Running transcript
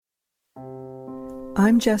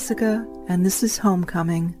I'm Jessica, and this is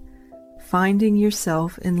Homecoming, finding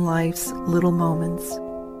yourself in life's little moments.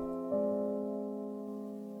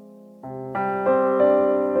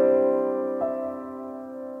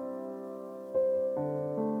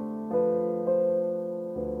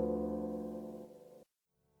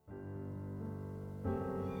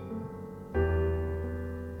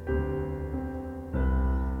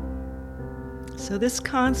 So this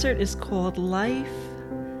concert is called Life,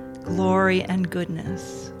 Glory, and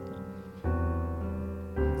Goodness.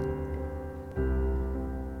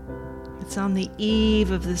 It's on the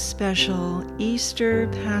eve of the special Easter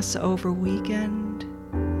Passover weekend.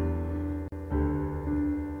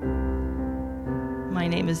 My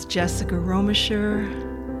name is Jessica Romisher,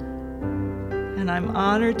 and I'm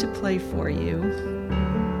honored to play for you.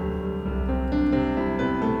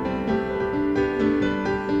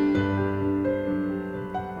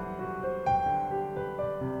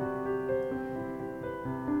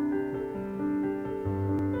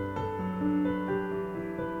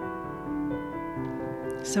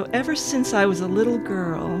 So ever since I was a little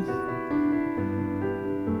girl,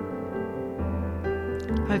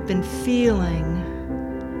 I've been feeling,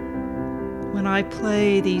 when I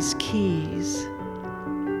play these keys,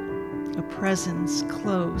 a presence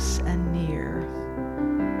close and near.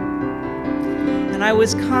 And I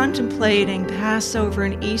was contemplating Passover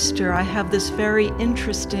and Easter. I have this very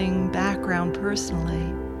interesting background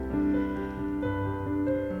personally.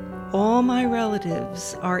 All my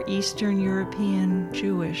relatives are Eastern European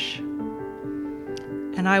Jewish,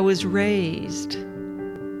 and I was raised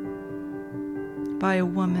by a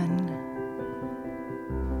woman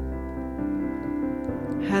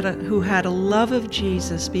who had a love of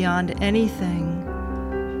Jesus beyond anything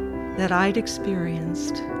that I'd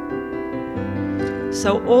experienced.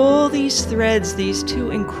 So all these threads, these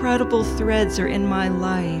two incredible threads are in my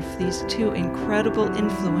life, these two incredible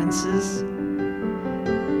influences.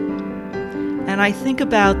 And I think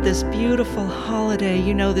about this beautiful holiday,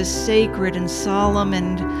 this sacred and solemn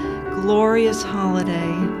and glorious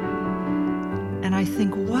holiday. And I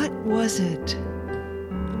think, what was it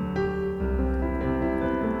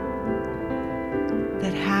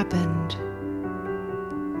that happened?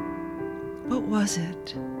 What was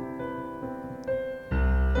it?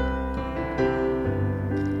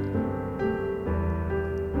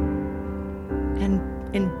 And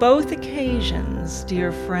in both occasions,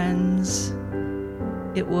 dear friends,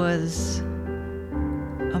 it was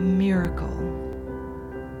a miracle.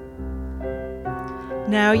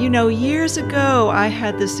 Now, years ago, I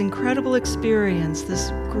had this incredible experience, this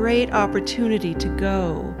great opportunity to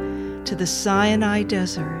go to the Sinai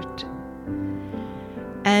Desert.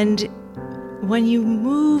 And when you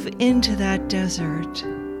move into that desert,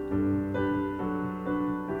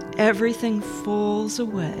 everything falls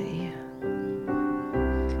away.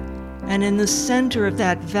 And in the center of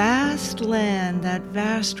that vast land, that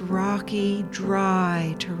vast rocky,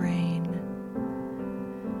 dry terrain,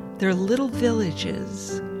 there are little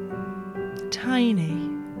villages, tiny,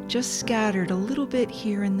 just scattered a little bit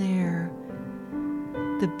here and there.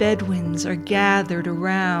 The Bedouins are gathered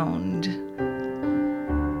around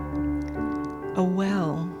a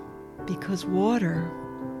well because water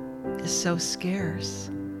is so scarce.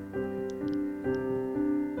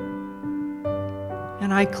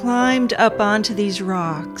 And I climbed up onto these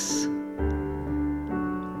rocks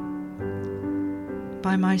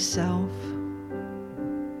by myself.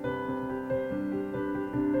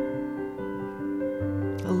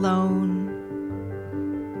 Alone.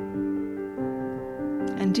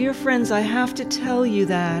 And dear friends, I have to tell you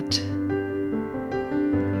that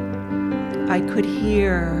I could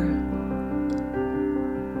hear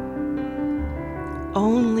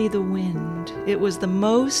only the wind. It was the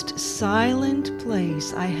most silent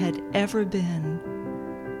place I had ever been.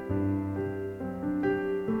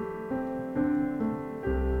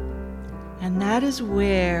 And that is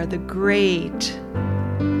where the great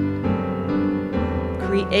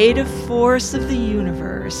creative force of the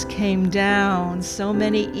universe came down so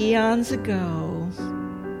many eons ago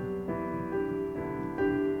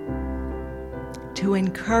to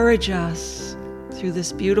encourage us through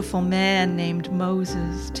this beautiful man named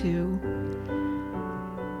Moses to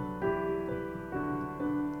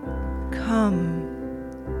come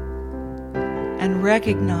and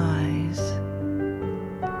recognize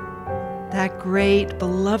that great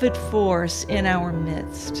beloved force in our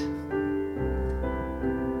midst.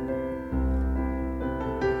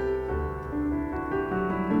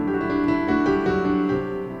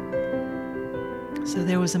 So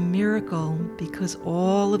there was a miracle because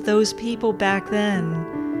all of those people back then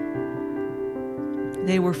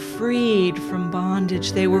They were freed from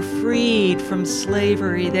bondage. They were freed from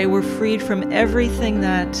slavery. They were freed from everything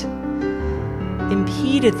that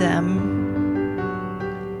impeded them.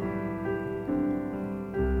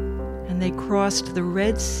 And they crossed the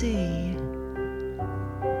Red Sea.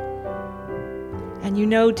 And you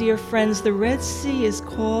know, dear friends, the Red Sea is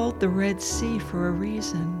called the Red Sea for a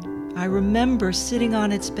reason. I remember sitting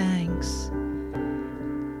on its banks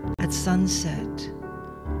at sunset.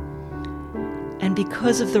 And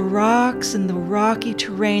because of the rocks and the rocky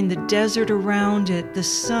terrain, the desert around it, the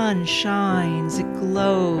sun shines, it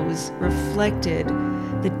glows, reflected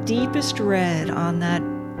the deepest red on that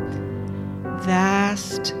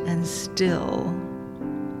vast and still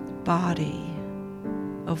body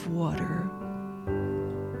of water.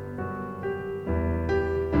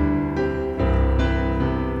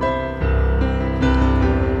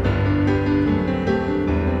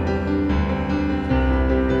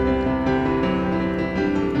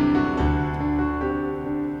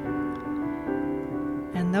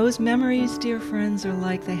 Those memories, dear friends, are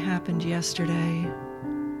like they happened yesterday.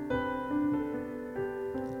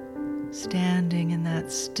 Standing in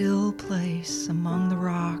that still place among the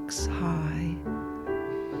rocks high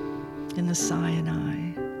in the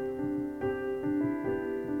Sinai.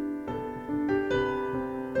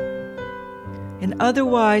 An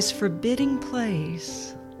otherwise forbidding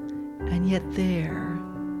place, and yet there,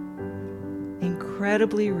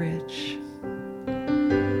 incredibly rich.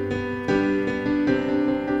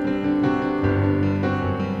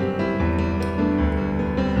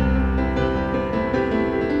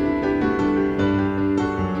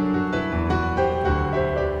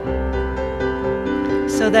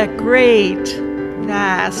 So that great,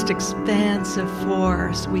 vast, expansive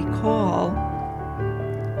force we call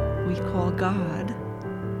God,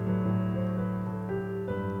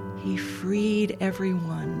 He freed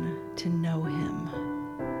everyone to know Him.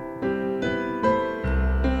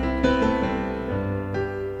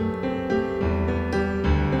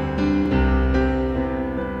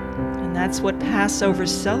 And that's what Passover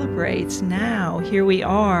celebrates now. Here we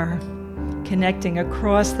are, connecting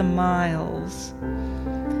across the miles.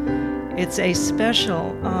 It's a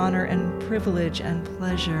special honor and privilege and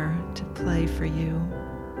pleasure to play for you.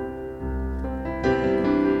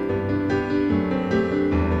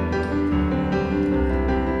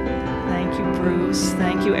 Thank you, Bruce.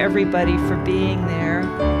 Thank you, everybody, for being there.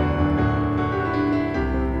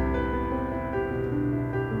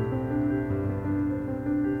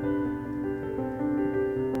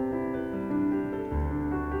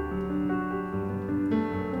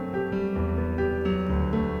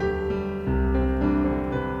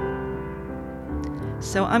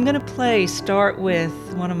 So I'm going to start with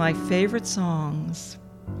one of my favorite songs.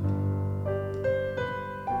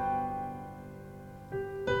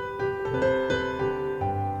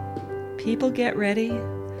 People Get Ready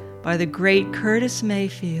by the great Curtis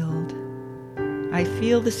Mayfield. I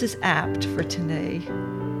feel this is apt for today.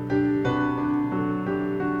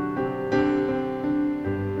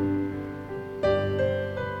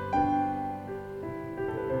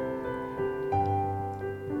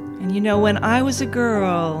 And you know, when I was a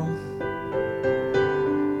girl,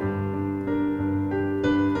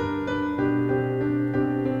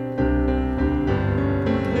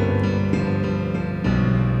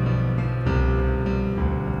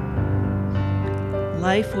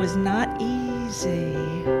 life was not easy.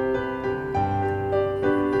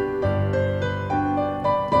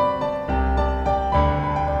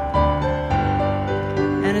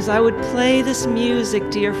 And as I would play this music,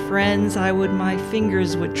 dear friends, my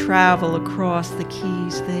fingers would travel across the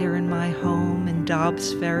keys there in my home in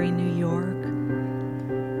Dobbs Ferry, New York.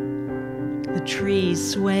 The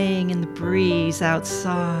trees swaying in the breeze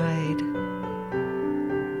outside.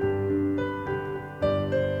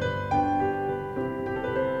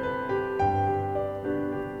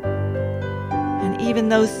 And even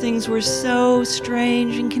though things were so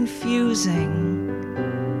strange and confusing,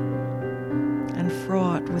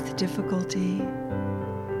 fraught with difficulty,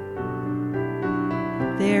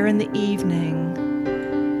 there in the evening,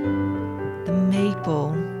 the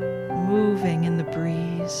maple moving in the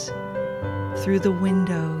breeze through the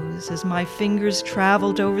windows as my fingers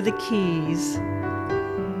traveled over the keys,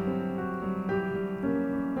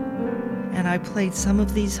 and I played some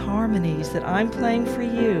of these harmonies that I'm playing for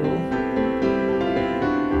you.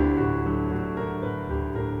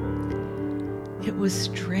 It was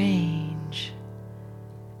strange.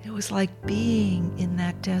 It was like being in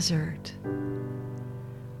that desert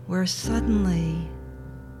where suddenly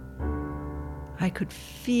I could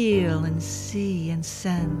feel and see and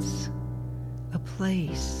sense a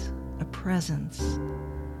place, a presence,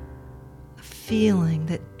 a feeling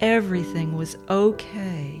that everything was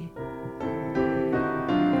okay.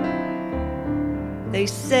 They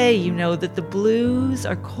say, you know, that the blues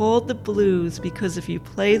are called the blues because if you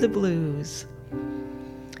play the blues,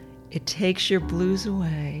 it takes your blues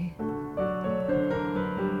away.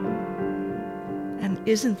 And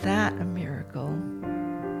isn't that a miracle?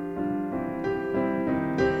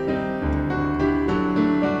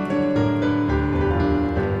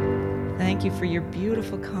 Thank you for your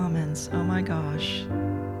beautiful comments. Oh my gosh.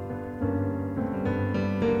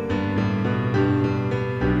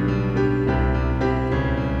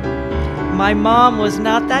 My mom was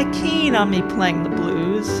not that keen on me playing the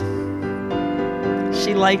blues.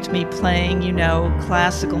 She liked me playing, you know,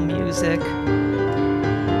 classical music.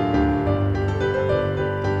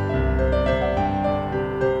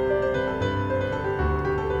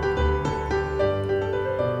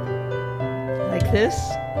 Like this.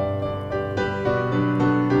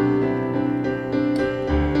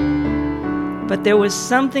 But there was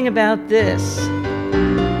something about this.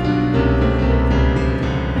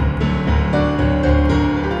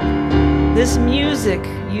 This music,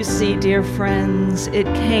 you see, dear friends, it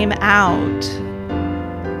came out.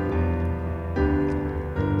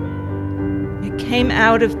 It came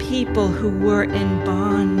out of people who were in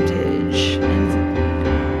bondage and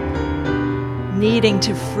needing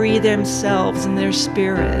to free themselves and their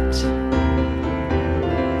spirit.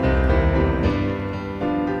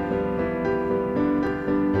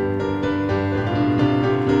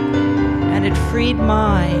 And it freed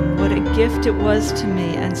mine. What a gift it was to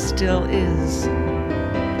me and still is.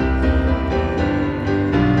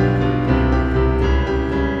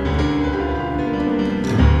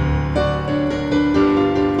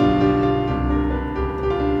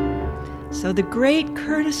 So the great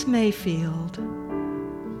Curtis Mayfield,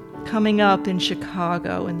 coming up in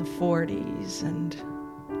Chicago in the 40s and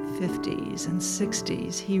 50s and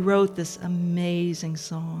 60s, he wrote this amazing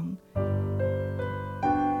song.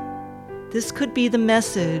 This could be the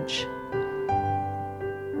message.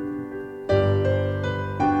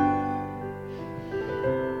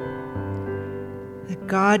 That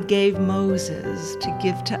God gave Moses to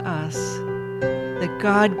give to us. That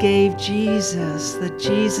God gave Jesus, that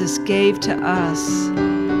Jesus gave to us.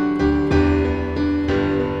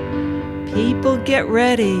 People get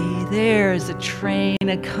ready, there's a train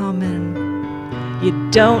a-comin'. You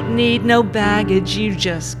don't need no baggage, you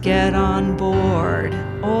just get on board.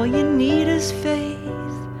 All you need is faith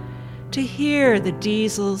to hear the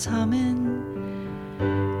diesels humming.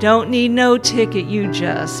 Don't need no ticket, you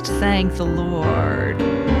just thank the Lord.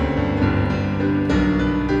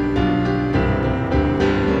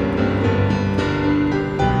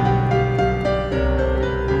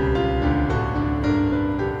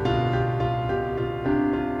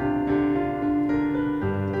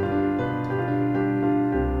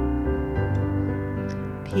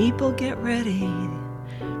 People get ready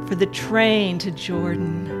for the train to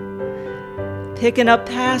Jordan, picking up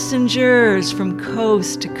passengers from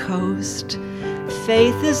coast to coast.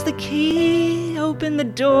 Faith is the key, open the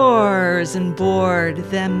doors and board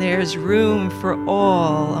them. There's room for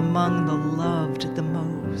all among the loved the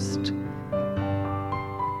most.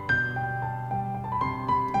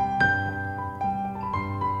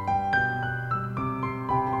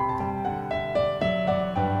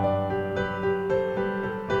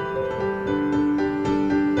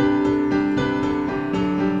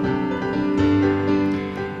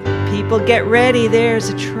 People get ready, there's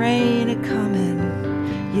a train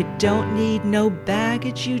a-comin'. You don't need no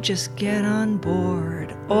baggage, you just get on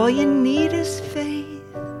board. All you need is faith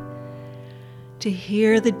to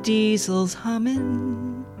hear the diesels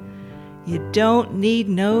hummin'. You don't need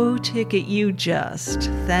no ticket, you just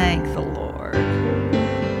thank the Lord.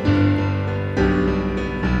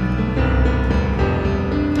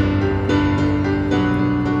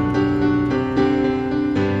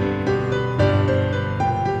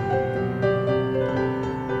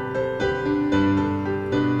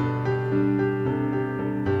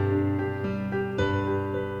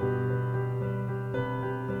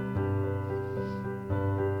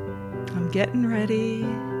 Getting ready.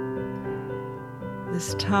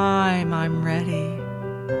 This time I'm ready.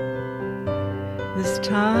 This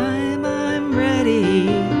time I'm ready.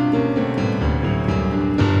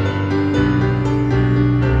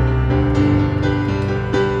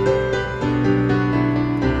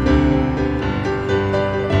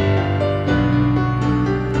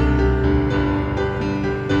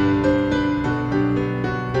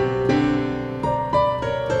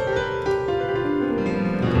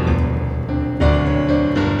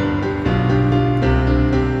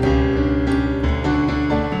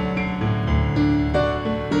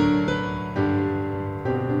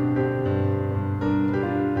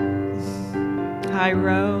 Hi,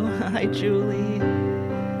 Ro. Hi, Julie.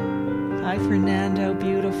 Hi, Fernando.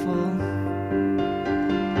 Beautiful.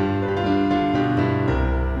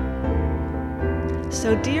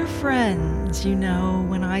 So, dear friends, you know,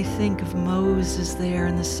 when I think of Moses there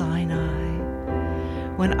in the Sinai,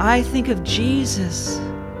 when I think of Jesus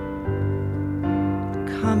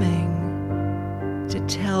coming to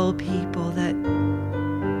tell people that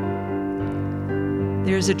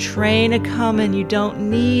there's a train a-comin', you don't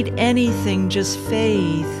need anything, just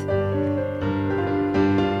faith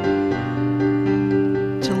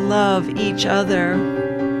to love each other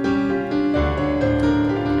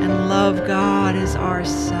and love God as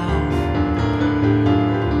ourself.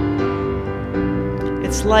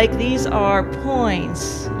 It's like these are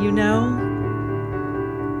points, you know,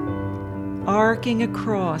 arcing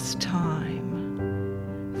across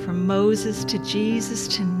time, from Moses to Jesus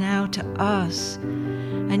to now to us.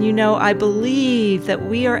 And you know, I believe that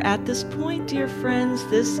we are at this point, dear friends.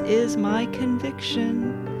 This is my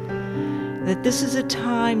conviction, that this is a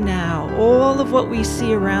time now. All of what we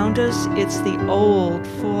see around us, it's the old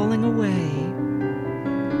falling away,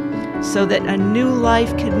 so that a new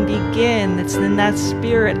life can begin. It's in that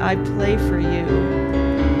spirit I play for you.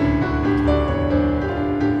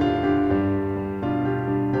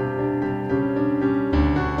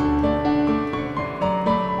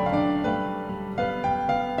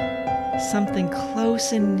 Something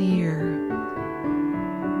close and near.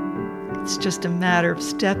 It's just a matter of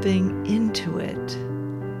stepping into it.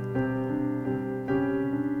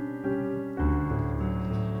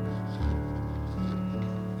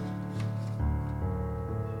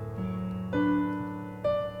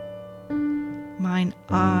 Mine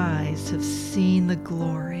eyes have seen the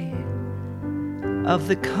glory of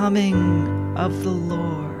the coming of the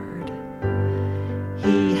Lord.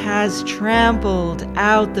 He has trampled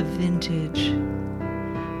out the vintage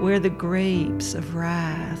where the grapes of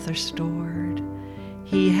wrath are stored.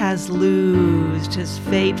 He has loosed his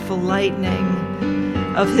fateful lightning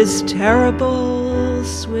of his terrible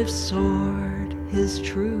swift sword. His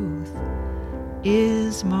truth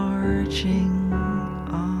is marching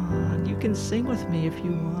on. You can sing with me if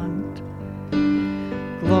you want.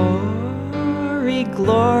 Glory,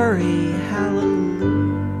 glory, hallelujah.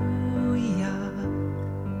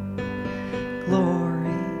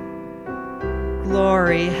 Glory,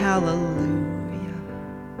 glory, hallelujah.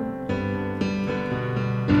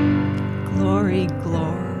 Glory,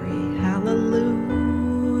 glory,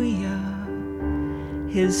 hallelujah.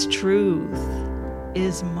 His truth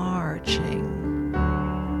is marching.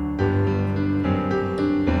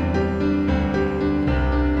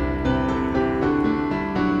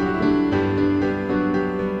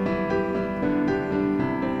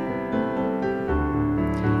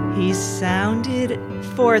 He sounded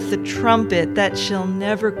forth the trumpet that shall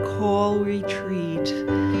never call retreat.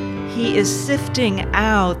 He is sifting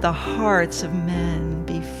out the hearts of men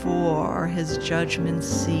before his judgment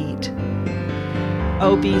seat.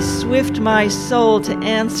 Oh, be swift, my soul, to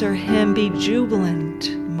answer him. Be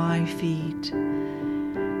jubilant, my feet.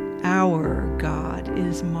 Our God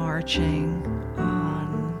is marching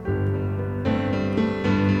on.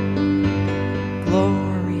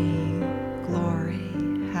 Glory, glory,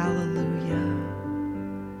 hallelujah.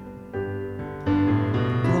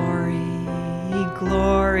 Glory,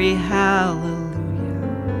 glory, hallelujah.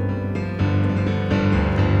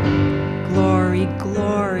 Glory,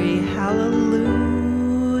 glory,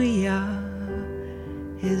 hallelujah.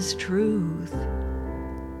 His truth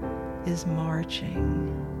is marching.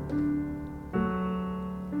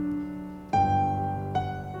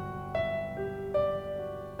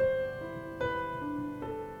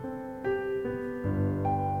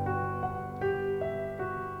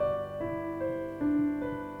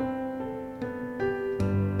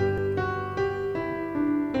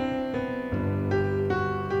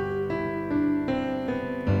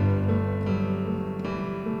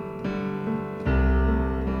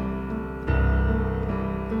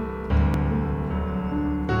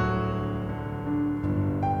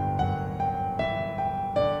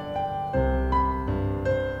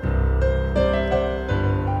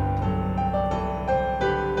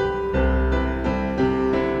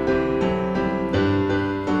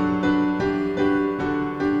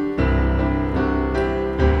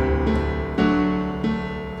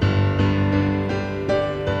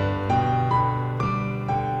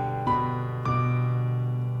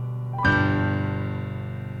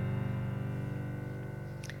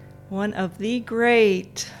 One of the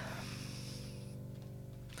great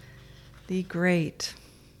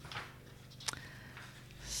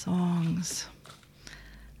songs.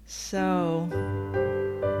 So,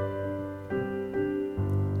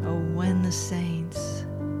 oh, when the the saints,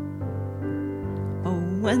 oh,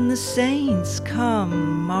 when the saints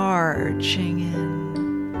come marching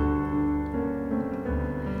in,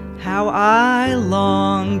 how I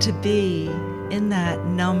long to be in that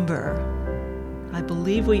number. I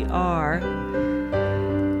believe we are.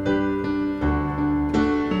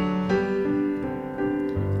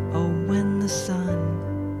 Oh, when the sun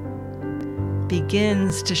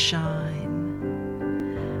begins to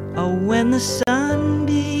shine, oh, when the sun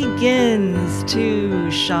begins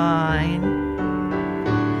to shine,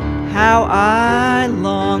 how I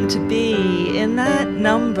long to be in that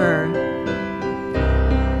number.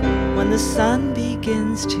 When the sun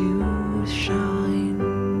begins to shine.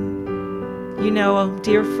 You know,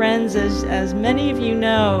 dear friends, as many of you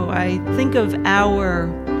know, I think of our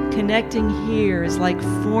connecting here as like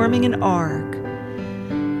forming an arc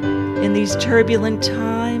in these turbulent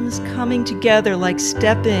times, coming together like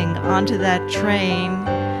stepping onto that train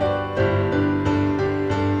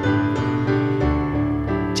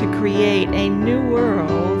to create a new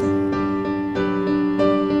world.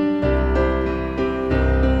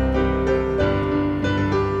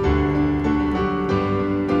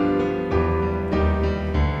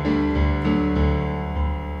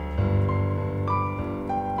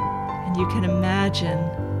 You can imagine,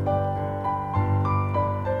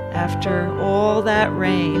 after all that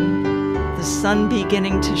rain, the sun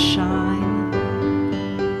beginning to shine.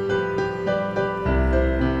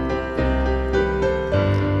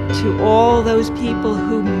 To all those people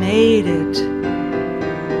who made it,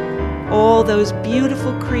 all those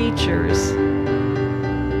beautiful creatures.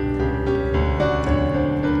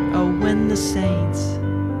 Oh, when the saints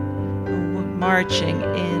are marching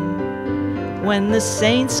in. When the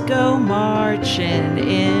saints go marching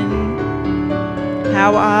in,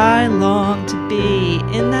 how I long to be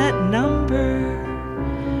in that number.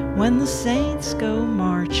 When the saints go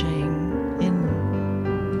marching in.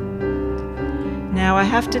 Now I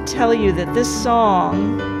have to tell you that this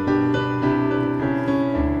song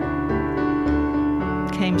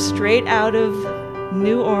came straight out of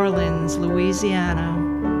New Orleans, Louisiana.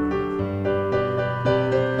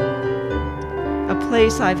 A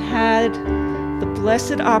place I've had the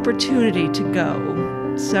blessed opportunity to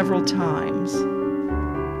go several times.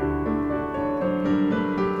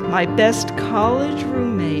 My best college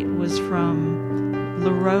roommate was from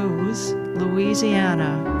Larose,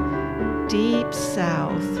 Louisiana, deep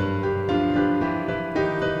south.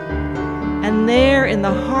 And there in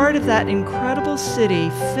the heart of that incredible city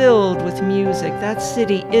filled with music, that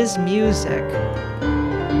city is music.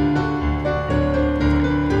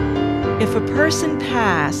 If a person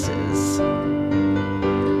passes,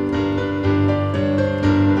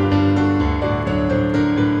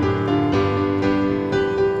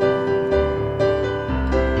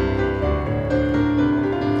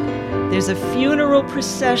 there's a funeral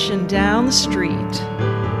procession down the street,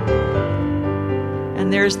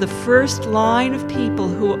 and there's the first line of people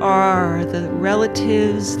who are the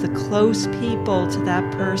relatives, the close people to that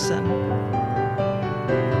person.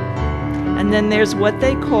 And then there's what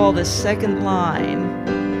they call the second line.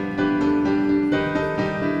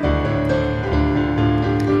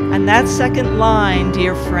 And that second line,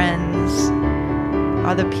 dear friends,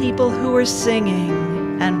 are the people who are singing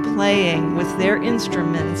and playing with their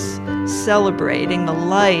instruments, celebrating the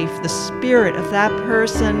life, the spirit of that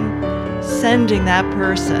person, sending that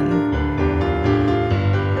person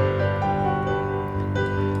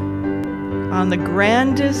on the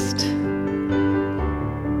grandest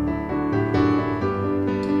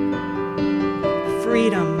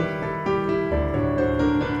freedom.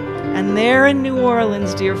 And there in New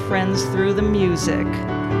Orleans, dear friends, through the music,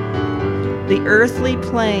 the earthly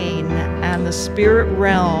plane and the spirit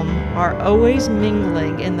realm are always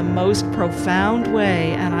mingling in the most profound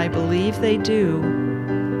way, and I believe they do.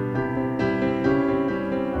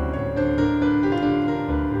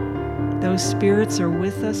 Those spirits are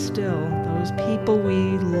with us still, those people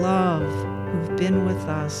we love who've been with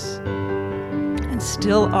us and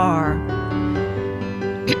still are.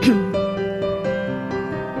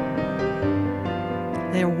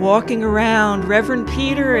 They're walking around. Reverend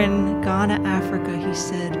Peter in Ghana, Africa, he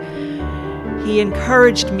said, he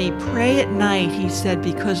encouraged me, pray at night, he said,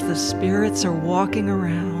 because the spirits are walking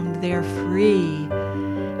around. They're free,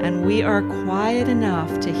 and we are quiet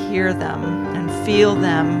enough to hear them and feel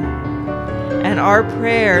them, and our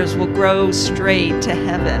prayers will grow straight to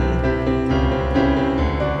heaven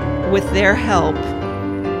with their help.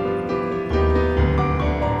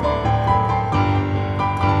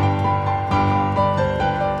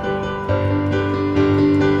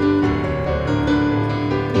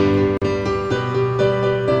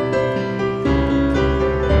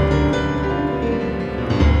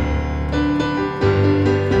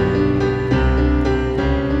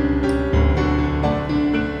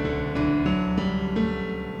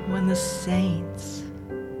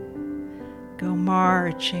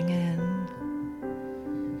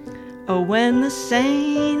 Oh, when the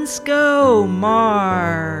saints go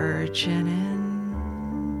marching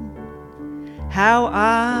in, how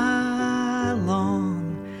I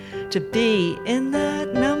long to be in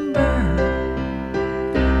that number.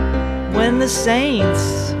 When the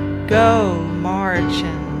saints go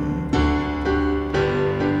marching.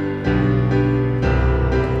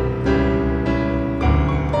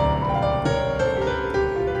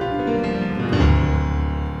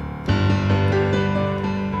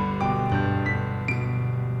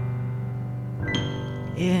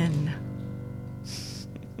 In.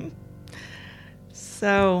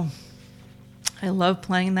 So, I love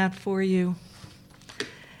playing that for you.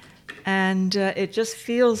 And it just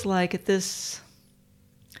feels like at this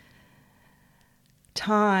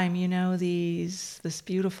time, you know, this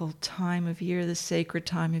beautiful time of year, this sacred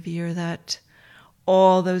time of year, that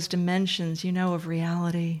all those dimensions, you know, of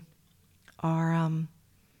reality are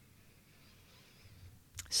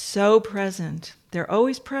so present. They're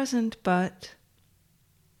always present, but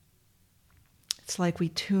it's like we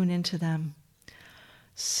tune into them.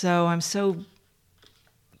 So I'm so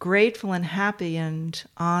grateful and happy and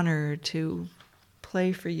honored to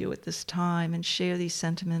play for you at this time and share these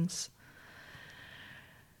sentiments.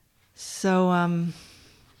 So,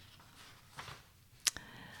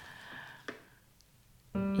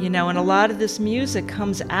 you know, and a lot of this music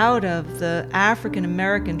comes out of the African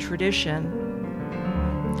American tradition.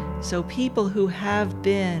 So people who have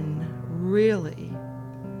been really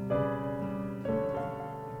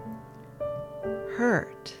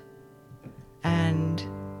hurt and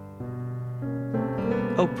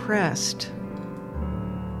oppressed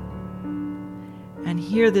and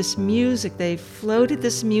hear this music, they floated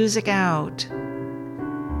this music out.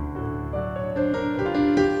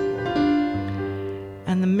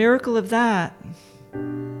 And the miracle of that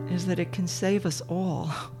is that it can save us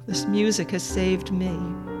all. This music has saved me.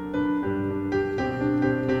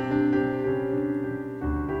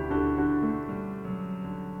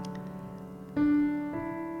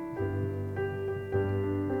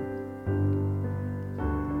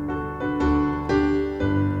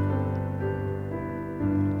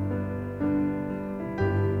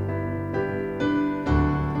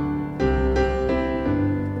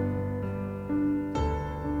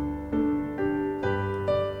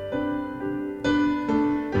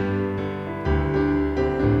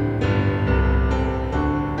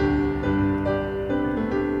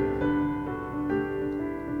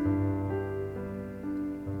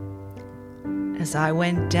 As I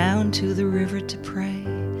went down to the river to pray,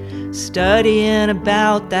 studying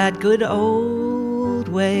about that good old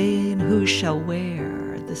way, and who shall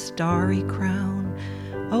wear the starry crown?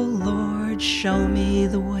 Oh Lord, show me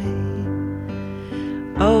the way.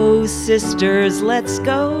 Oh sisters, let's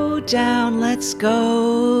go down,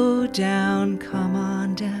 come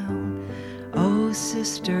on down. Oh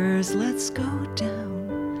sisters, let's go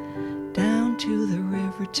down to the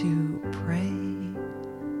river to pray.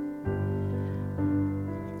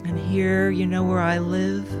 And here, you know where I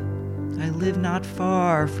live? I live not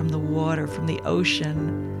far from the water, from the ocean,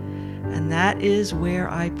 and that is where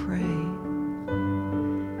I pray.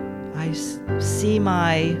 I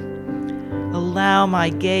allow my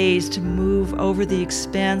gaze to move over the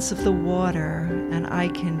expanse of the water, and I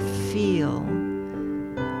can feel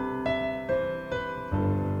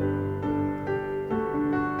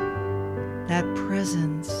that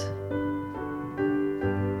presence.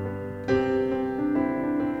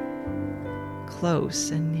 Close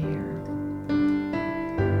and near.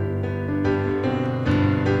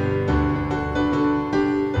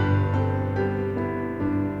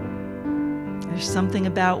 There's something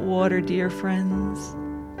about water, dear friends.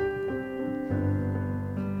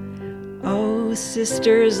 Oh,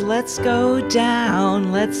 sisters, let's go down,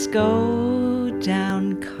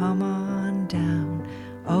 come on down.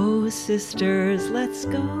 Oh, sisters, let's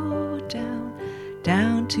go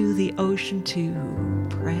down to the ocean to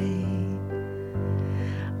pray.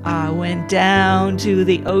 I went down to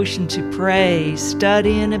the ocean to pray,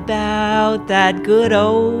 studying about that good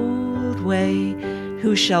old way.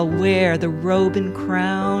 Who shall wear the robe and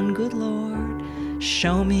crown? Good Lord,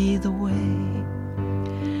 show me the way.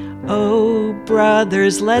 Oh,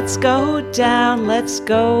 brothers, let's go down,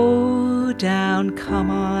 come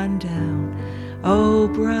on down. Oh,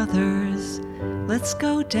 brothers, let's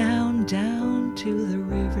go down to the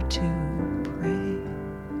river to pray.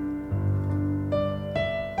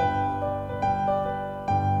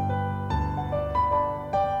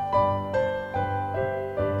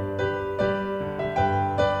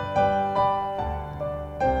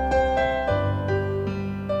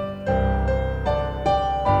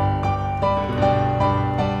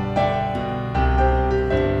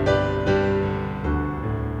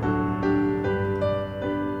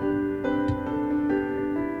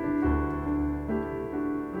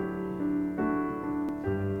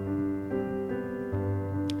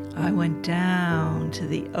 down to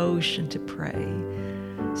the ocean to pray,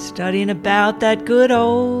 studying about that good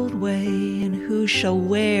old way, and who shall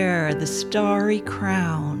wear the starry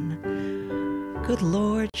crown. Good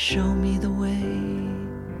Lord, show me the way.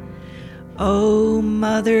 Oh,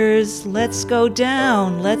 mothers, let's go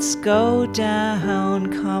down,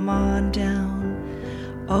 come on down.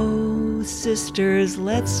 Oh, sisters,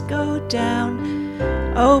 let's go down.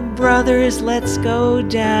 Oh, brothers, let's go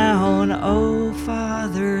down. Oh,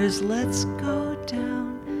 fathers, let's go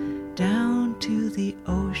down, down to the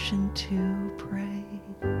ocean to pray.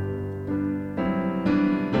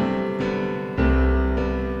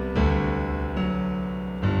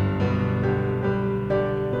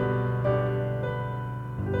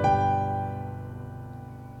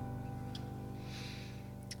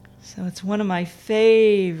 So it's one of my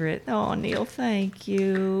favorite. Oh, Neil, thank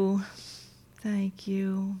you. Thank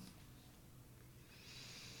you.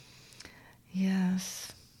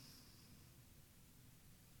 Yes.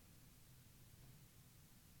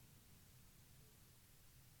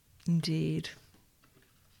 Indeed.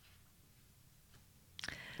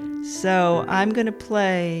 So I'm going to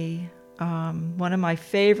play one of my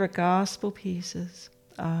favorite gospel pieces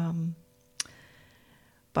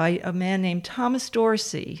by a man named Thomas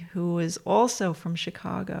Dorsey, who is also from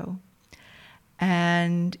Chicago.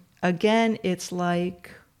 And again, it's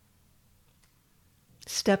like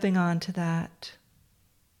stepping onto that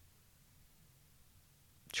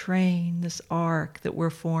train, this arc that we're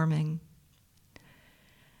forming.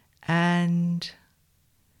 And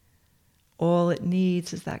all it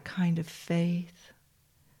needs is that kind of faith.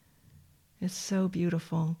 It's so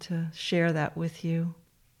beautiful to share that with you.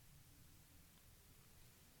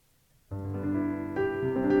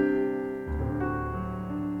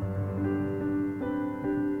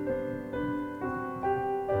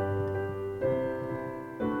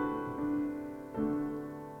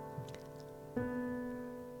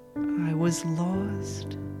 I was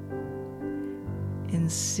lost in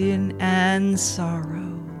sin and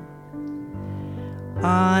sorrow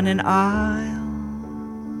on an isle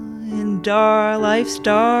in life's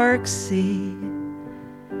dark sea,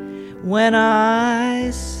 when I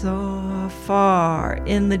saw far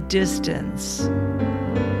in the distance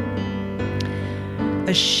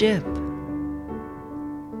a ship,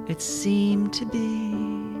 it seemed to be.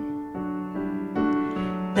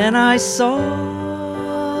 Then I saw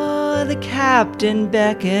the captain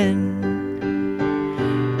beckon.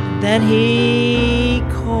 Then he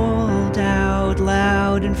called out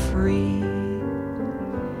loud and free,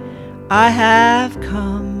 I have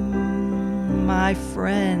come, my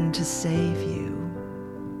friend, to save you.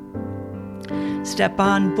 Step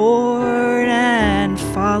on board and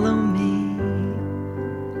follow me.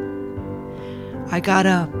 I got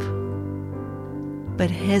up,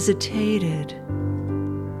 but hesitated,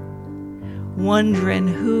 wondering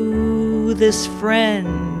who this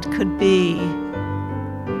friend could be.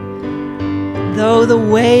 Though the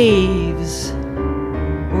waves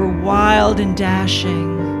were wild and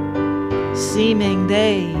dashing, seeming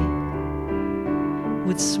they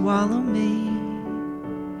would swallow me.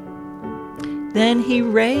 Then he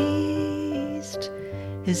raised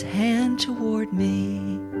his hand toward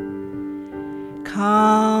me,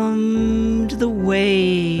 calmed the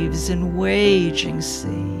waves and waging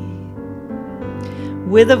sea,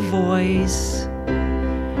 with a voice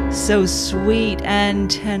so sweet and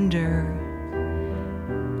tender.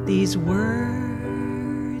 These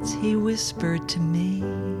words he whispered to me,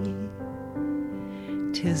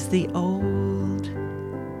 'tis the old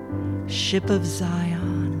ship of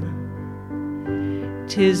Zion,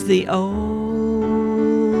 'tis the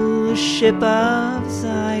old ship of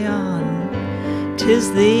Zion,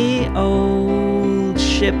 'tis the old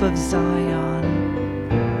ship of Zion.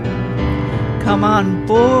 Come on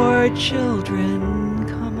board, children.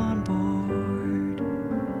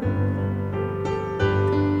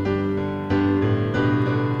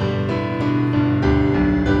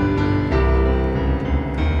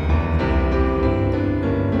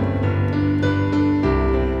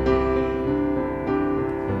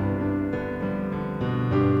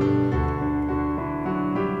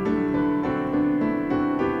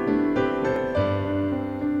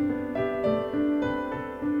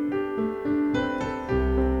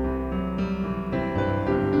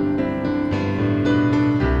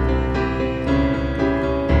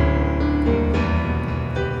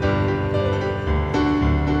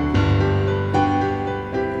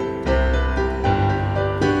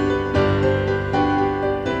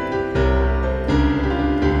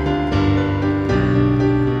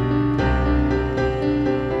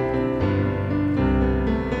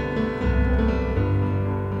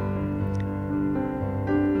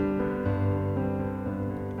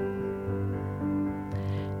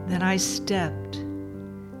 Then I stepped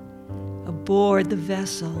aboard the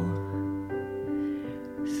vessel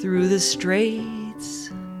through the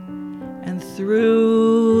straits and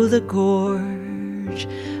through the gorge.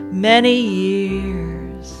 Many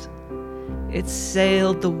years it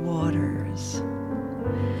sailed the waters.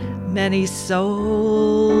 Many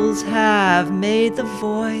souls have made the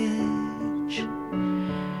voyage.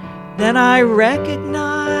 Then I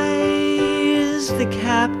recognized the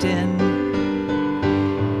captain.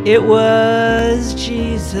 It was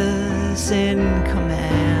Jesus in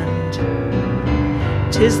command.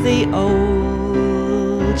 'Tis the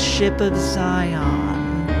old ship of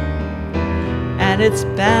Zion, and it's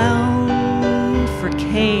bound for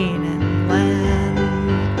Canaan land.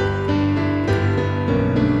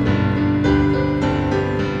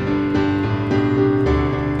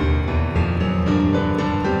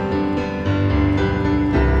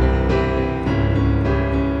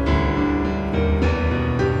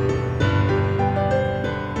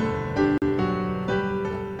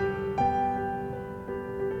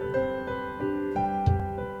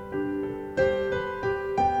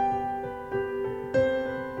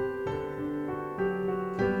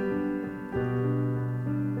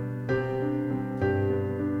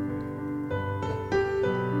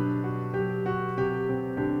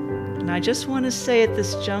 I just want to say at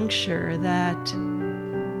this juncture that,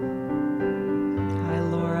 hi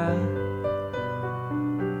Laura,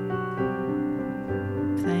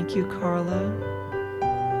 thank you Carla,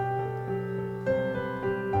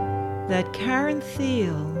 that Karen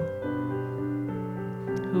Thiel,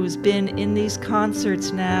 who has been in these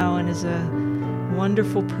concerts now and is a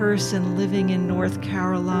wonderful person living in North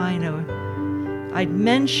Carolina, I'd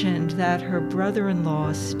mentioned that her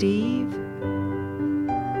brother-in-law, Steve,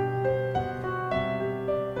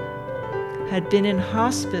 had been in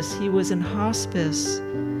hospice. He was in hospice.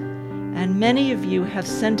 And many of you have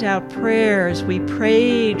sent out prayers. We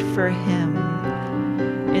prayed for him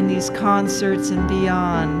in these concerts and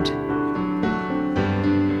beyond.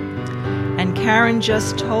 And Karen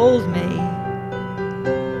just told me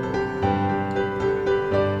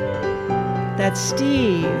that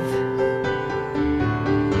Steve,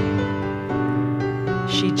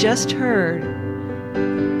 she just heard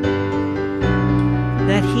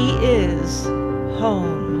that he is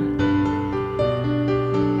home.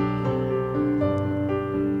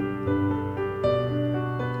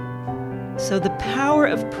 So the power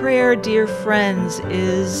of prayer, dear friends,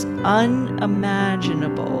 is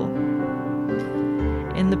unimaginable.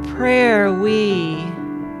 In the prayer we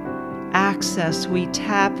access, we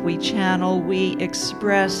tap, we channel, we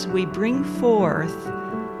express, we bring forth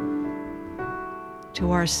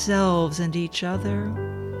to ourselves and each other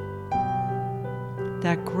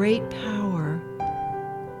that great power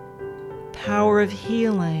of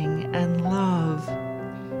healing and love,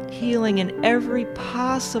 healing in every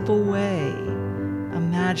possible way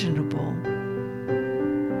imaginable.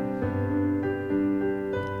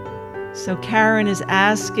 So Karen is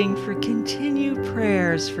asking for continued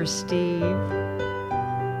prayers for Steve.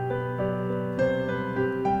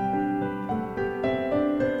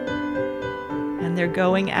 And they're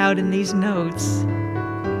going out in these notes.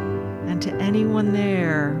 And to anyone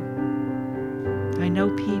there, I know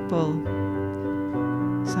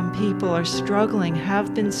some people are struggling,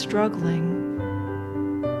 have been struggling.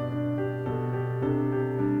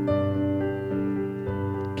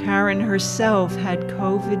 Karen herself had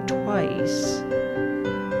COVID twice.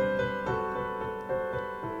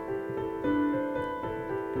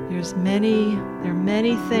 There are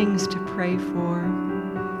many things to pray for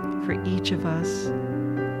each of us.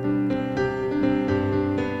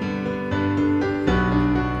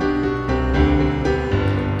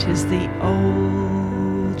 Tis the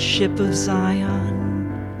old ship of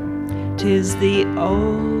Zion. 'Tis the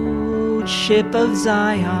old ship of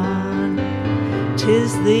Zion.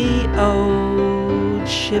 'Tis the old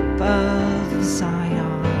ship of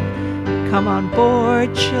Zion. Come on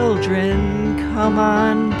board, children, come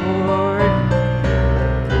on board.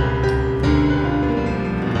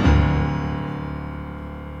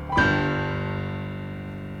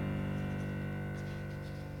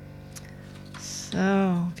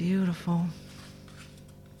 So beautiful.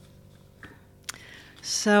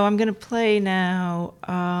 So I'm going to play now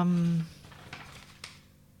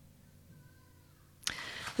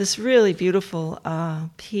this really beautiful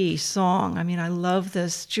song. I mean, I love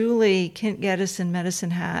this. Julie Kint-Geddes in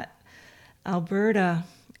Medicine Hat, Alberta,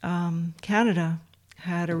 Canada,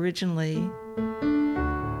 had originally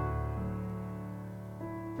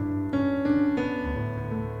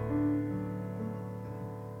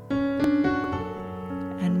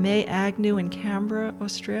and May Agnew in Canberra,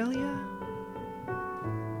 Australia.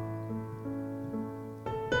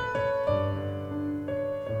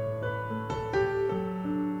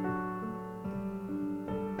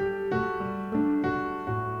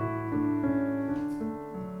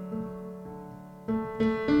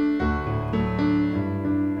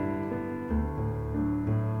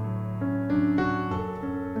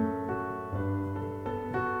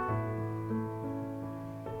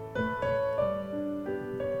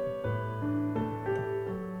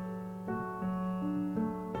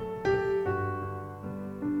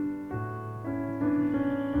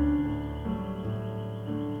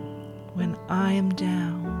 am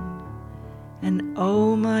down, and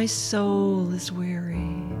oh, my soul is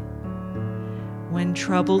weary. When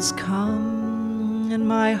troubles come and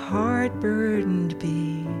my heart burdened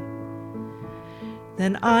be,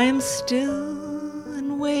 then I am still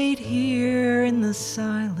and wait here in the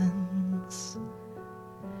silence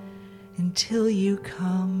until you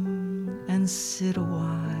come and sit a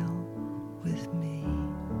while with me.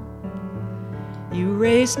 You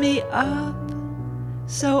raise me up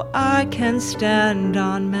so I can stand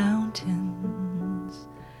on mountains.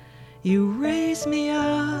 You raise me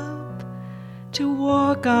up to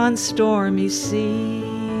walk on stormy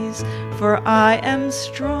seas, for I am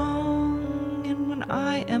strong, and when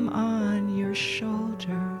I am on your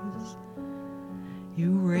shoulders,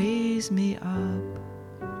 you raise me up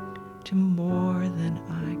to more than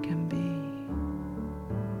I can be.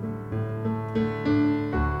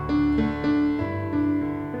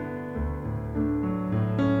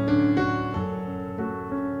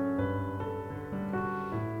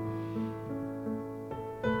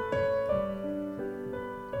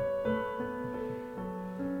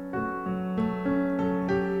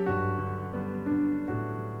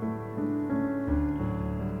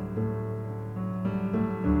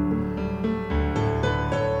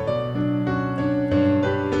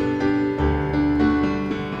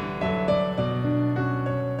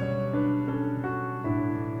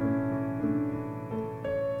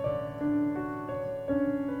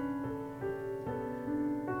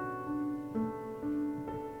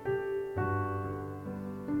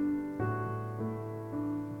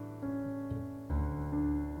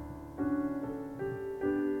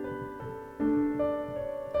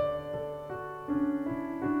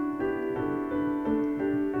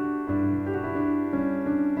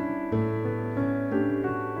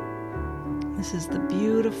 This is the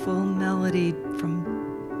beautiful melody from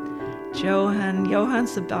Johann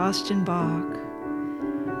Sebastian Bach.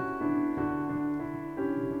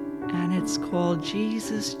 And it's called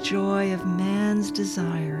Jesus' Joy of Man's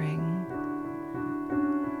Desiring.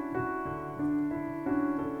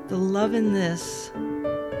 The love in this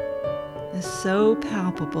is so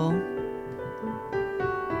palpable.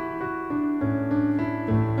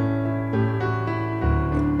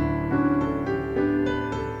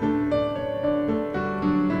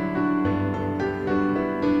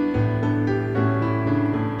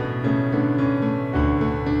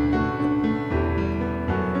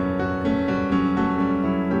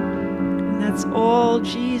 That's all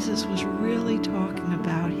Jesus was really talking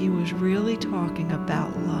about. He was really talking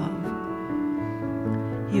about love.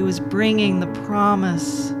 He was bringing the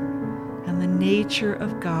promise and the nature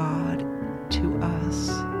of God to us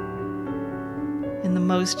in the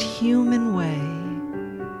most human way.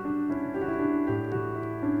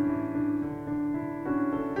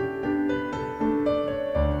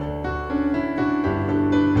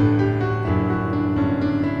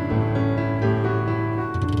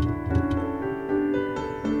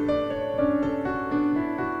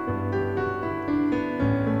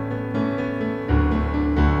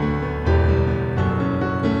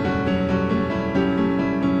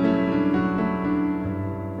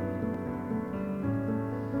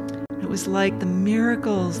 It was like the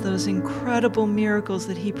miracles, those incredible miracles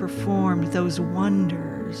that he performed, those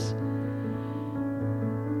wonders,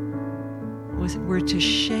 were to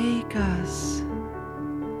shake us,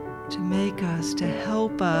 to make us, to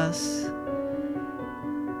help us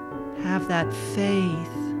have that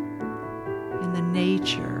faith in the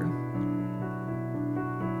nature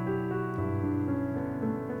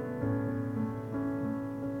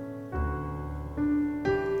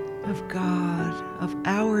of God, of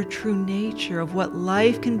our true nature, of what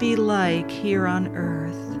life can be like here on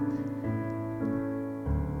earth.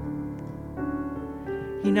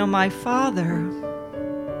 You know, my father,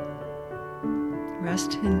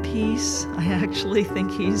 rest in peace, I actually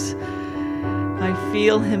think I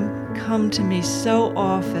feel him come to me so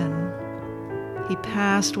often. He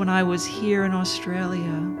passed when I was here in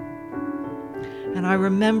Australia. And I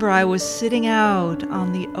remember I was sitting out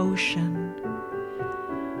on the ocean.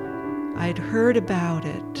 I'd heard about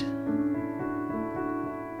it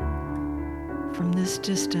from this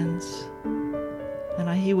distance, and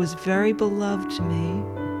he was very beloved to me.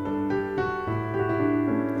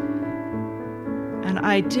 And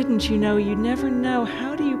I didn't, you never know,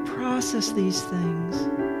 how do you process these things?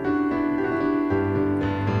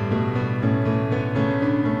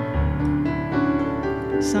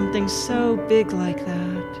 Something so big like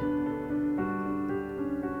that.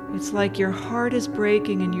 It's like your heart is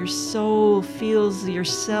breaking and your soul feels your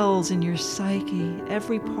cells in your psyche.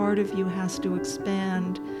 Every part of you has to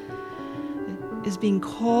expand. is being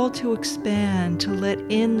called to expand, to let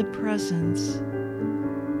in the presence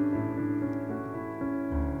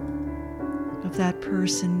of that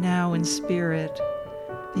person now in spirit,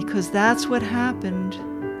 because that's what happened.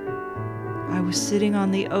 I was sitting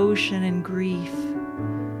on the ocean in grief,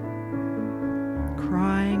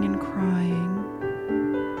 crying and crying.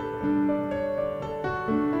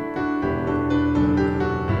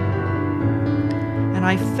 And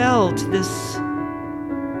I felt this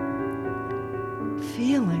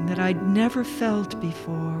feeling that I'd never felt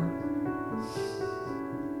before.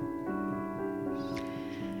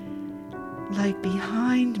 Like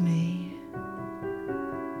behind me,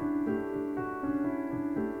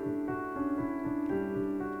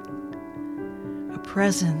 a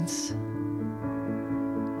presence.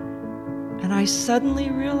 And I suddenly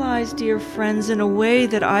realized, dear friends, in a way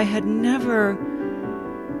that I had never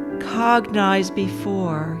cognized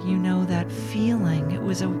before, you know, that feeling. It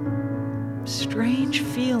was a strange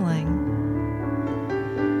feeling.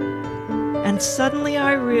 And suddenly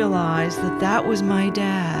I realized that that was my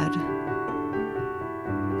dad.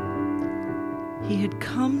 He had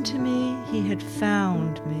come to me, he had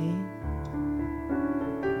found me.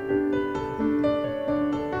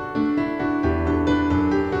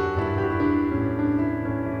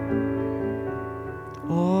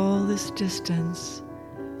 All this distance,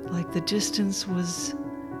 like the distance was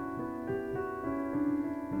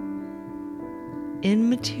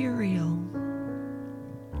immaterial.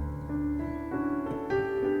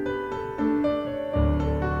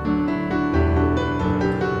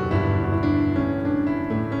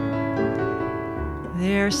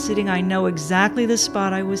 There, sitting, I know exactly the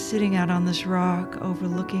spot I was sitting at on this rock,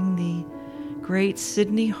 overlooking the great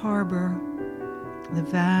Sydney Harbor, the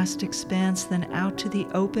vast expanse, then out to the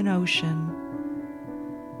open ocean.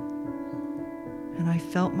 And I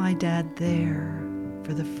felt my dad there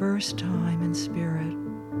for the first time in spirit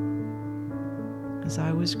as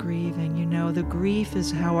I was grieving. You know, the grief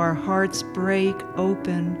is how our hearts break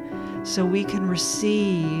open so we can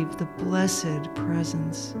receive the blessed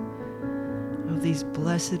presence of these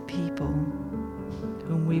blessed people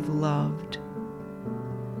whom we've loved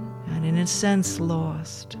and in a sense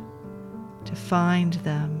lost, to find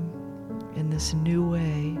them in this new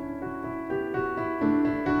way.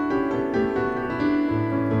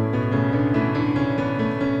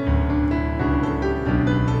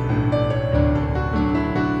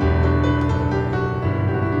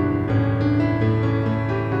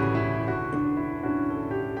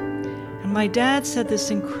 And my dad said this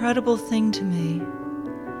incredible thing to me,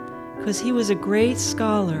 because he was a great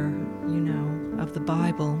scholar, you know, of the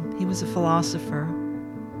Bible. He was a philosopher.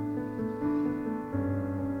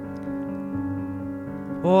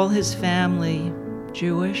 All his family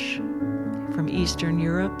Jewish, from Eastern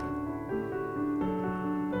Europe.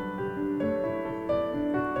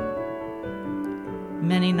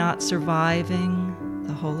 Many not surviving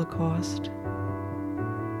the Holocaust.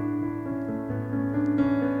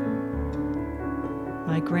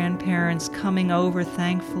 My grandparents coming over,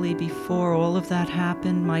 thankfully, before all of that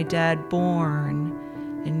happened. My dad born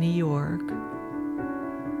in New York.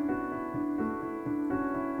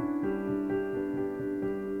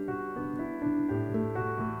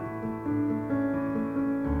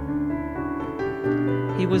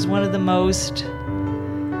 He was one of the most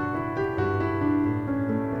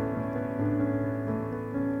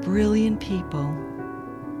brilliant people.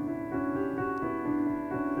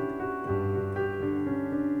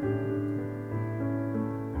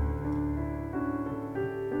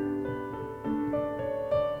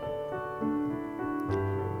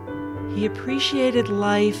 He appreciated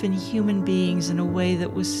life and human beings in a way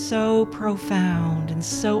that was so profound and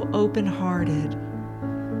so open-hearted.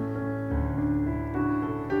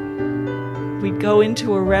 We'd go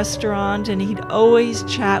into a restaurant and he'd always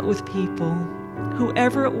chat with people,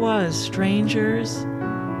 whoever it was, strangers.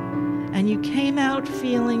 And you came out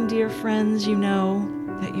feeling, dear friends, you know,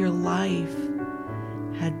 that your life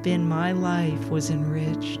had been, my life was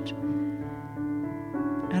enriched.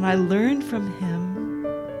 And I learned from him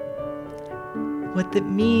what that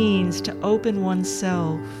means to open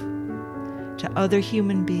oneself to other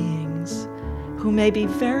human beings who may be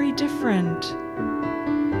very different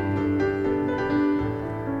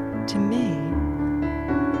to me.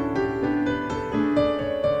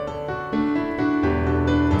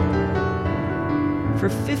 For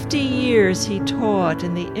 50 years he taught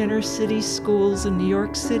in the inner city schools in New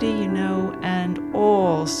York City, you know, and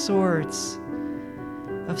all sorts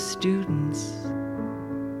of students.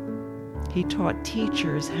 He taught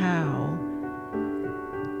teachers how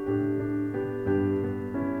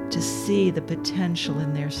to see the potential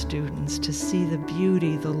in their students, to see the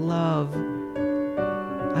beauty, the love,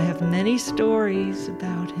 I have many stories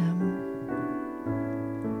about him.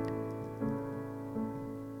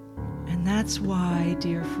 And that's why,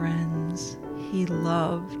 dear friends, he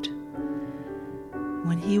loved,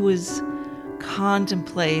 when he was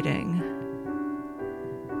contemplating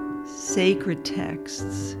sacred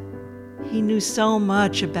texts, he knew so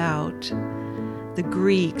much about the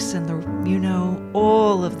Greeks and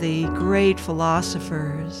all of the great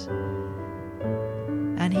philosophers.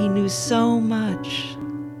 And he knew so much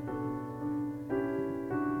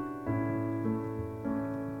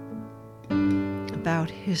about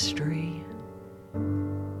history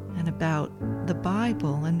and about the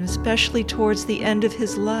Bible, and especially towards the end of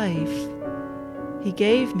his life. He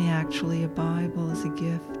gave me actually a Bible as a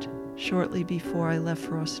gift shortly before I left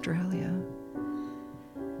for Australia.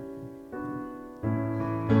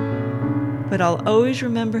 But I'll always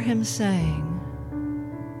remember him saying,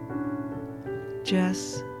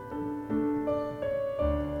 Jess,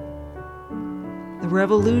 the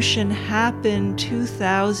revolution happened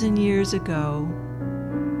 2,000 years ago.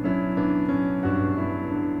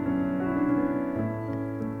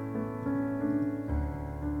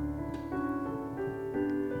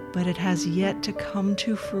 But it has yet to come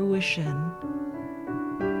to fruition.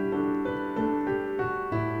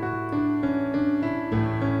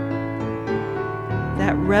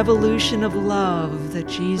 That revolution of love that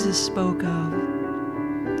Jesus spoke of,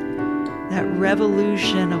 that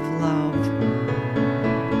revolution of love,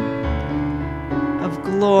 of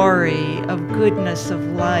glory, of goodness, of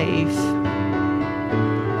life,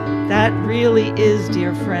 that really is,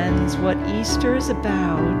 dear friends, what Easter is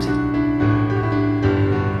about.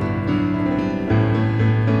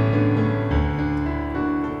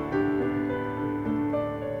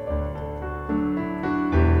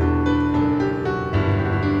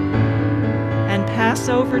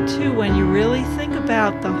 Passover too, when you really think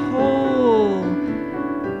about the whole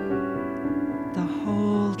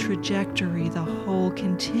trajectory, the whole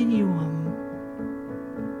continuum.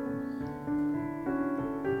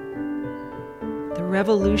 The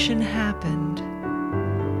revolution happened,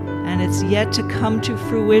 and it's yet to come to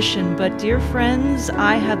fruition. But dear friends,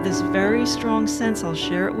 I have this very strong sense, I'll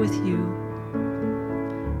share it with you,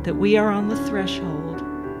 that we are on the threshold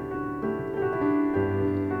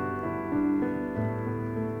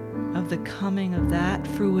of the coming of that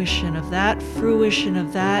fruition, of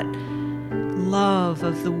that love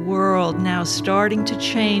of the world now starting to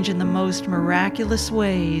change in the most miraculous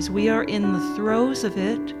ways. We are in the throes of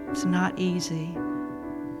it. It's not easy.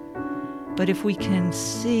 But if we can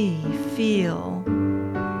see, feel,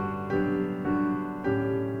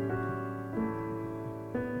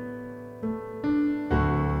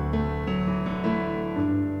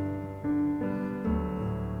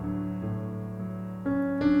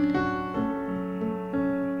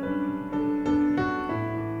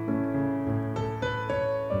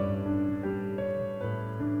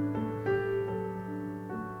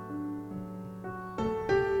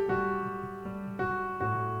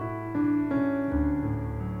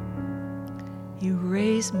 you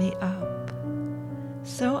raise me up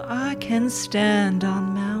so I can stand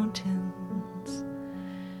on mountains.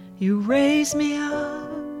 You raise me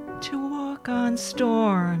up to walk on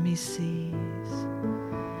stormy seas.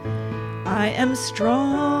 I am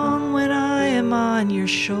strong when I am on your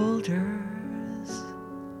shoulders.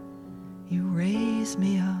 You raise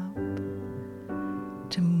me up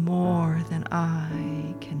to more than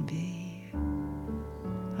I can be.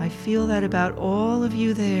 I feel that about all of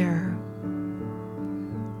you there.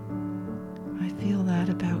 I feel that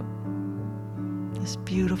about this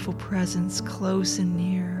beautiful presence close and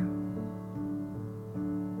near.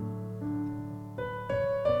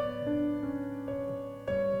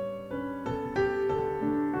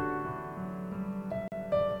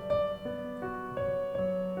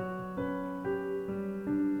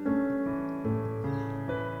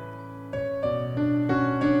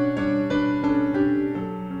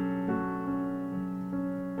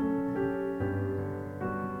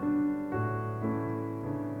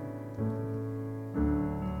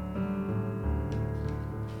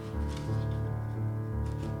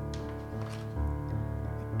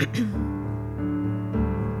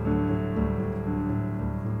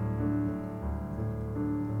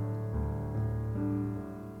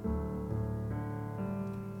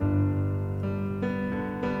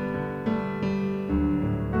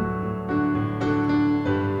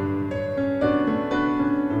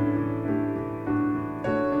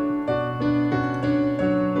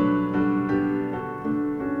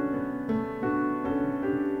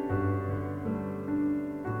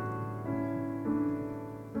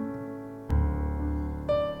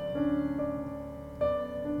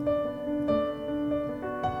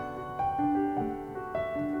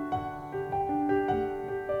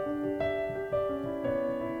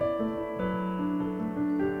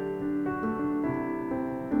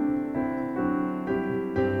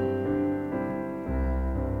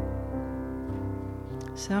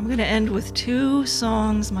 So I'm going to end with two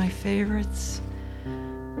songs, my favorites.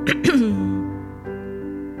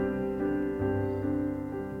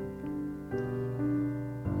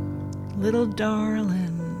 Little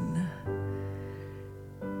darling,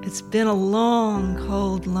 it's been a long,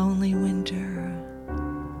 cold, lonely winter.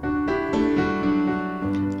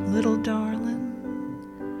 Little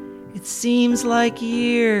darling, it seems like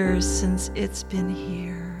years since it's been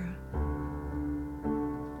here.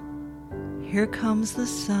 Here comes the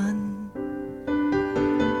sun.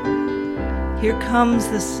 Here comes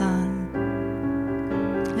the sun.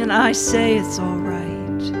 And I say it's all right.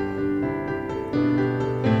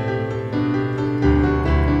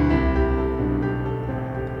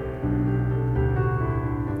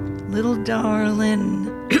 Little darling,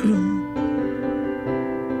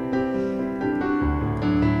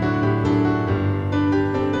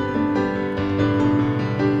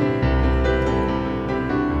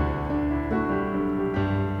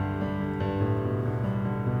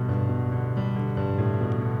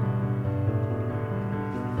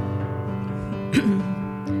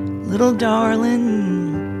 little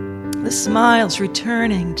darling, the smiles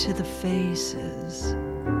returning to the faces.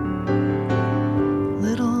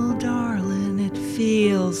 Little darling, it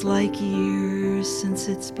feels like years since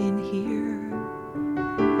it's been here.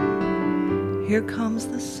 Here comes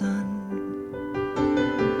the sun.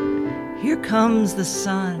 Here comes the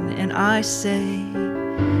sun, and I say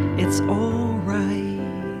it's all right.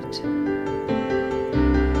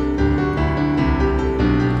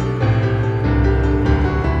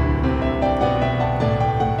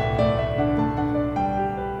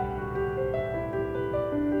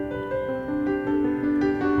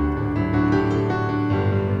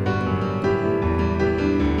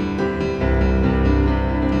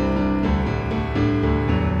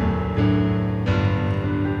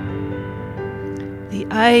 The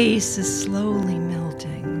ice is slowly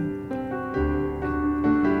melting.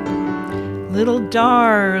 Little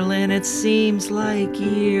darling, it seems like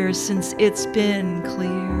years since it's been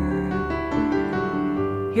clear.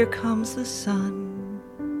 Here comes the sun.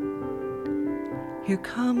 Here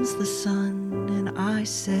comes the sun, and I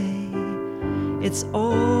say it's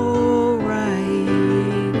all right.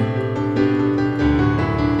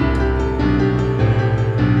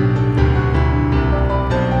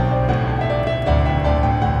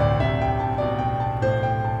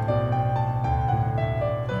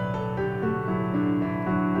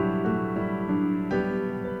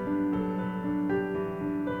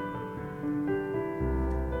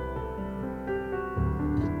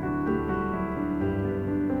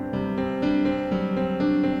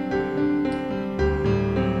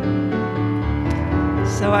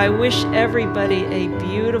 So I wish everybody a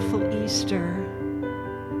beautiful Easter.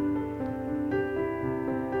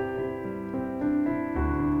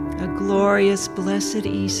 A glorious, blessed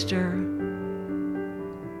Easter.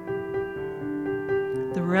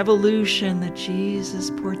 The revolution that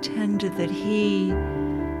Jesus portended, that he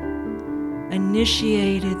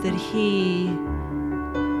initiated, that he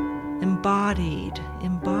embodied.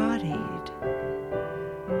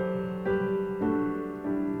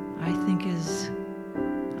 I think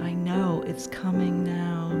it's coming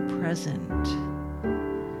now, present.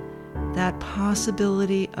 That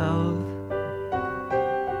possibility of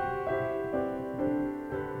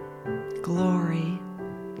glory,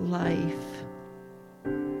 life,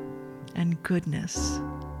 and goodness.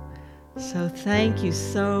 So thank you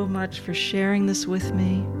so much for sharing this with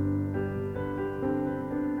me.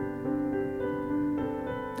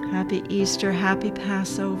 Happy Easter, happy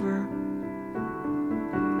Passover.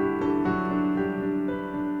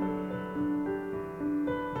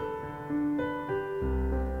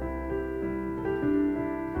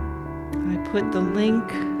 Put the link.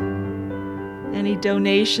 Any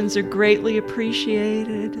donations are greatly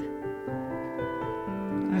appreciated.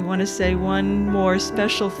 I want to say one more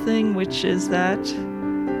special thing, which is that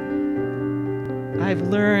I've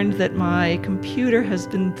learned that my computer has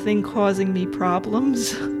been causing me problems.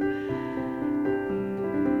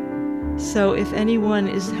 So if anyone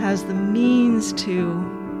has the means to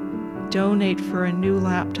donate for a new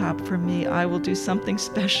laptop for me, I will do something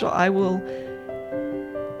special. I will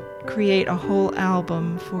create a whole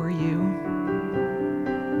album for you.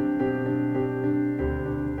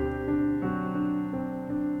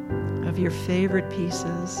 Of your favorite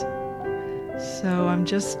pieces. So I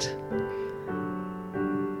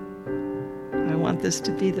want this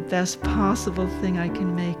to be the best possible thing I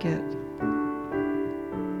can make it.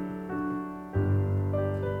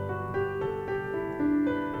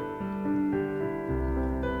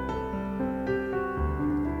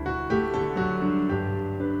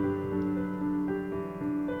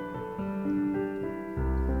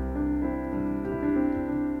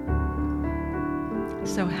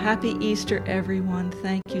 Happy Easter, everyone.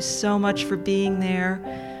 Thank you so much for being there.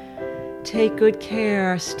 Take good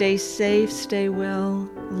care. Stay safe. Stay well.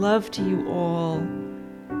 Love to you all.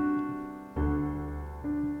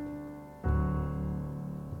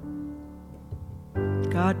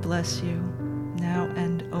 God bless you.